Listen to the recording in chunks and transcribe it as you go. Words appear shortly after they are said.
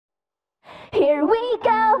Here we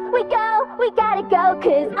go, we gotta go.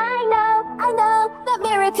 Cause I know that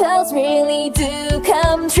miracles really do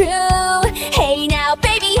come true. Hey now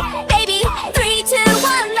baby, baby, 3, 2,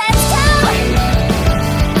 1, let's go.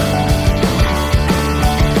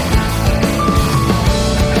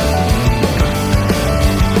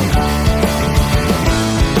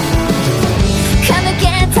 Come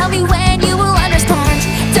again, tell me when you will understand.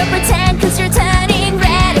 Don't pretend cause you're turning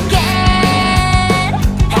red again.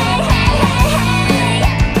 Hey, hey, hey, hey.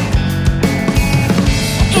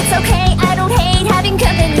 It's okay, I don't hate having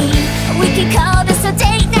company. We can call this a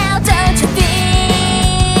date now, don't you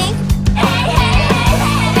think? Hey, hey, hey,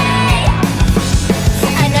 hey, hey.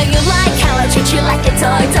 I know you like how I treat you like a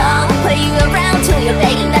toy doll. Play you around till you're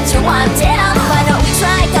begging that you want it all. Why don't we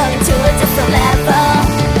try going to a different level?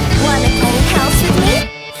 Wanna play house with me?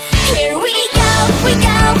 Here we go, we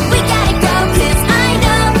gotta go. Cause I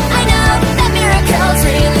know that miracles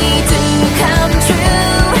really do come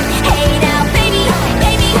true. Hey now baby,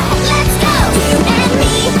 baby, let's go. You and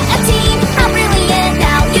me, a team, I'm brilliant.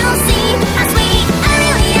 Now you'll see how sweet I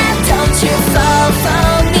really am. Don't you fall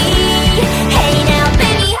for me. Hey now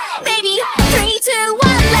baby, baby, 3, 2,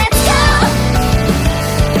 1, let's go.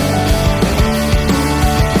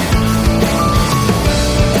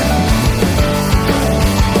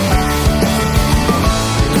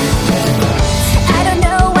 I don't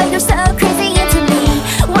know why you're so crazy into me,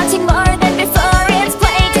 wanting more than before, it's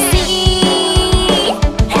plain to see.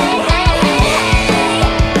 Hey, hey, hey,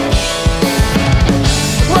 hey.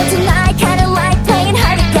 Well tonight kinda like playing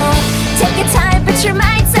hard to get. Take your time, but your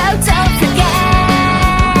mind, so don't forget.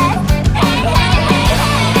 Hey, hey, hey,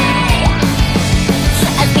 hey.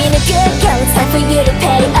 I've been a good girl, it's time for you to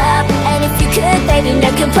pay up. And if you could, baby, no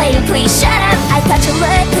complaining, please shut up. I thought you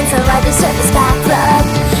looked, cause I deserve this back rub.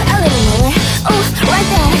 A little more, ooh, right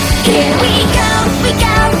there. Here we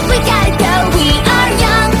gotta go. We are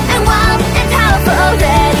young and wild and powerful,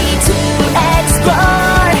 ready to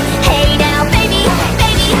explore. Hey now baby,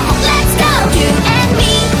 baby, let's go. You and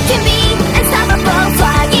me can be unstoppable,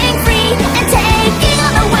 flying free and taking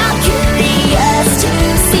on the wild, curious to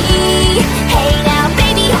see. Hey now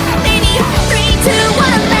baby, baby, 3, 2,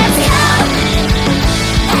 1, let's go.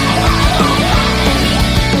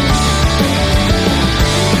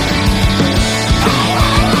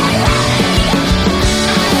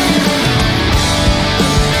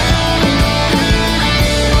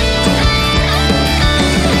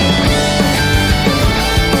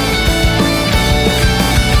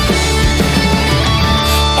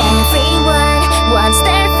 Everyone wants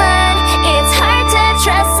their fun. It's hard to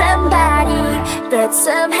trust somebody, but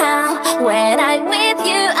somehow when I'm with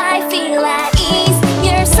you I feel at ease.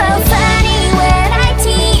 You're so funny when I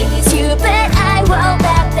tease you, but I won't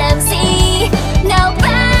let them see.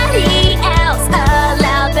 Nobody else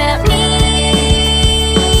allowed but me.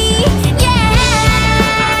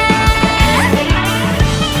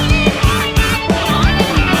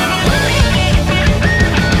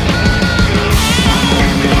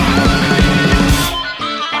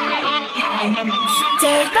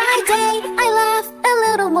 Day by day, I laugh a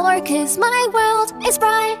little more, cause my world is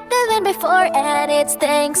brighter than before, and it's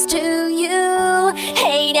thanks to you.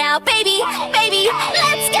 Hey now baby, baby,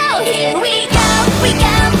 let's go. Here we go,